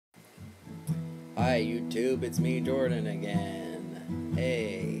Hi YouTube, it's me Jordan again.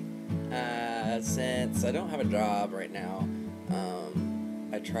 Hey, since I don't have a job right now,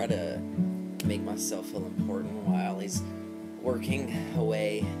 I try to make myself feel important while he's working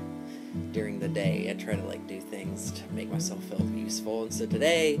away during the day. I try to do things to make myself feel useful, and so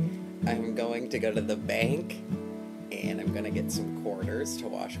today I'm going to go to the bank and I'm gonna get some quarters to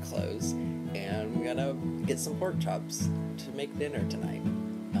wash clothes, and I'm gonna get some pork chops to make dinner tonight.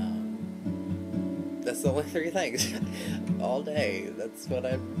 That's the only three things all day. That's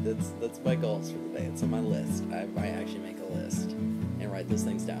my goals for the day. It's on my list. I might actually make a list and write those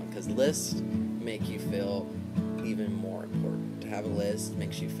things down, because lists make you feel even more important. To have a list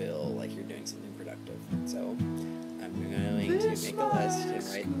makes you feel like you're doing something productive. So I'm going to make a list and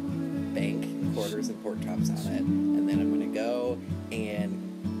write bank, quarters, and pork chops on it, and then I'm going to go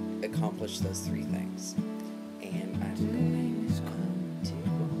and accomplish those three things. And I'm going to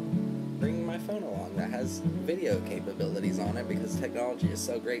bring my phone along that has video capabilities on it, because technology is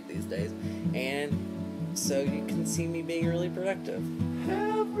so great these days, and so you can see me being really productive.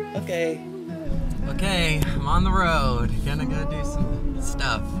 Okay, I'm on the road, gonna go do some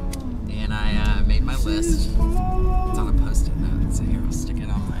stuff, and I made my list. It's on a post-it note, so here, I'll stick it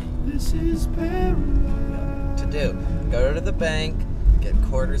on my to do. Go to the bank, get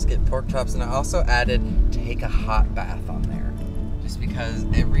quarters, get pork chops, and I also added take a hot bath on there, just because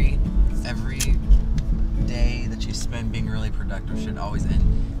every day that you spend being really productive should always end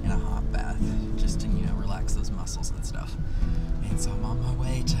in a hot bath, just to, relax those muscles and stuff. And so I'm on my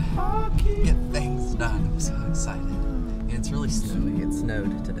way to get things done. I'm so excited. And it's really snowy. It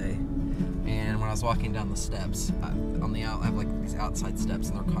snowed today. And when I was walking down the steps, I have these outside steps,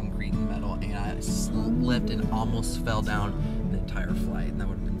 and they're concrete and metal, and I slipped and almost fell down the entire flight, and that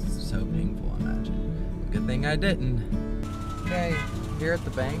would have been so painful, imagine. Good thing I didn't. Okay, here at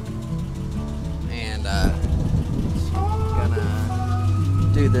the bank, and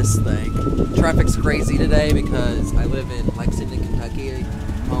gonna do this thing. Traffic's crazy today because I live in Lexington, Kentucky,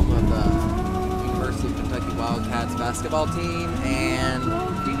 home of the University of Kentucky Wildcats basketball team, and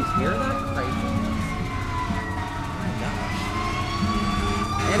do you hear that craziness? Oh my gosh.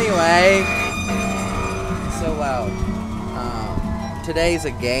 Anyway, so loud. Today's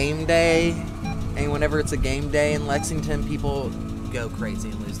a game day, and whenever it's a game day in Lexington, people go crazy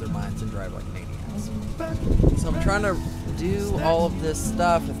and lose their minds and drive like maniacs. So I'm trying to do all of this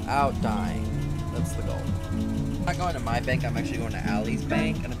stuff without dying. That's the goal. I'm not going to my bank, I'm actually going to Allie's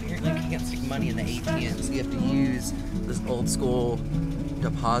bank, and apparently you can't stick money in the ATM, so you have to use this old school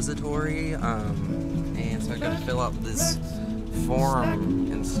depository, and so I gotta fill out this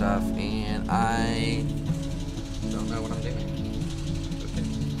form and stuff, and I don't know what I'm doing.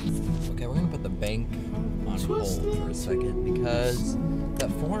 Okay, we're gonna put the bank on hold for a second, because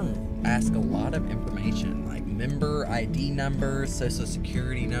that form asks a lot of information, like member ID numbers, social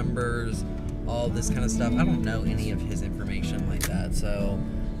security numbers, all this kind of stuff. I don't know any of his information like that, so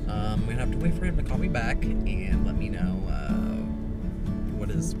I'm gonna have to wait for him to call me back and let me know what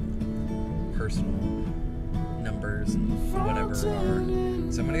his personal numbers and whatever are. So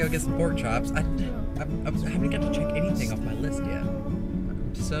I'm gonna go get some pork chops. I haven't got to check anything off my list yet.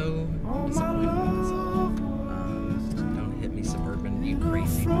 I'm so disappointed with myself. Don't hit me, suburban, you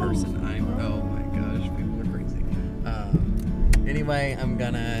crazy person. Oh my gosh, people are crazy. Anyway, I'm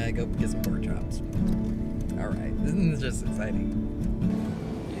gonna go get some pork chops. Alright, this is just exciting.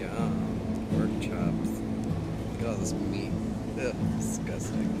 Yeah, pork chops. Look at all this meat. Ugh,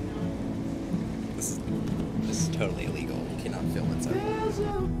 disgusting. This is totally illegal. You cannot film it so.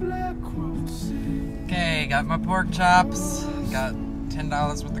 Okay, got my pork chops. Got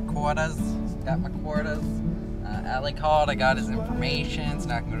 $10 worth of quarters. Got my quarters. Allie called. I got his information, so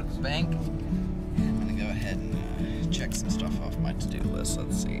now I can go to the bank. I'm gonna go ahead and check some stuff off my to-do list.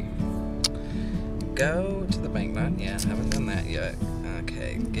 Let's see. Go to the bank. Not yet. Haven't done that yet.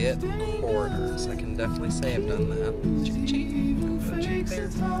 Okay, get quarters. I can definitely say I've done that. Check there.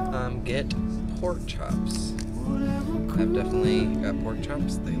 Get pork chops. I've definitely got pork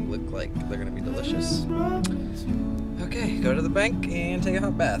chops. They look like they're gonna be delicious. Okay, go to the bank and take a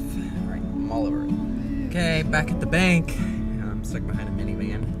hot bath. Alright, I'm all over it. Okay, back at the bank. I'm stuck behind a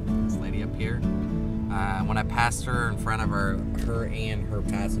minivan. This lady up here. When I passed her in front of her and her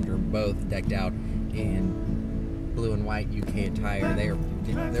passenger both decked out in blue and white UK attire. They're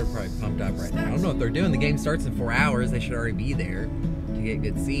probably pumped up right now. I don't know what they're doing. The game starts in 4 hours. They should already be there to get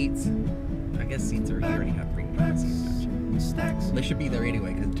good seats. I guess seats are, you already have free seats, don't you? They should be there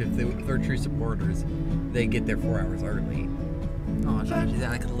anyway, because if they're true supporters, they get there 4 hours early. Oh, she's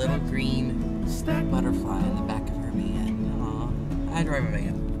got like a little green butterfly in the back of her van. Aw, I drive a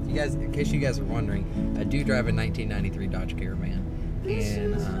van. you guys, in case you guys are wondering, I do drive a 1993 Dodge Caravan, and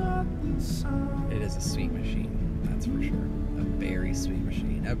it is a sweet machine. That's for sure. A very sweet machine.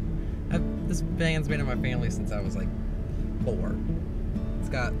 This van's been in my family since I was like 4. It's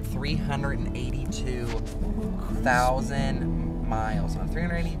got 382,000 miles on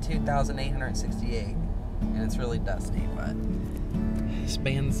 382,868, and it's really dusty, but this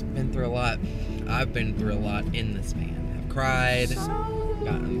van's been through a lot. I've been through a lot in this van. I've cried,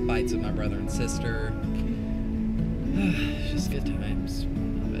 gotten in fights with my brother and sister. It's just good times.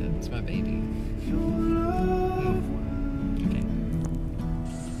 Love it. It's my baby.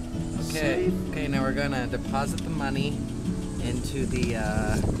 Okay, now we're gonna deposit the money into the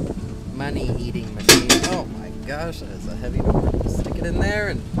money eating machine. Oh my gosh, that is a heavy door. Stick it in there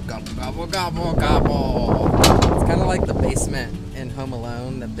and gobble, gobble, gobble, gobble. It's kind of like the basement in Home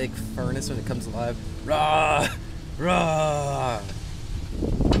Alone, the big furnace when it comes alive. Rah! Rah!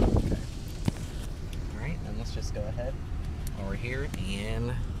 Okay. Alright, then let's just go ahead while we're here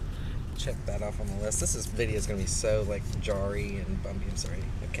and check that off on the list. This video is going to be so like jarry and bumpy. I'm sorry.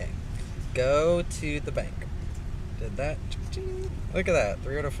 Okay. Go to the bank. Did that. Look at that.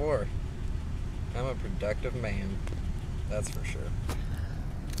 3 out of 4. I'm a productive man. That's for sure.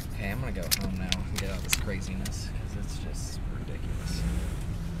 Okay, I'm going to go home now and get out of this craziness because it's just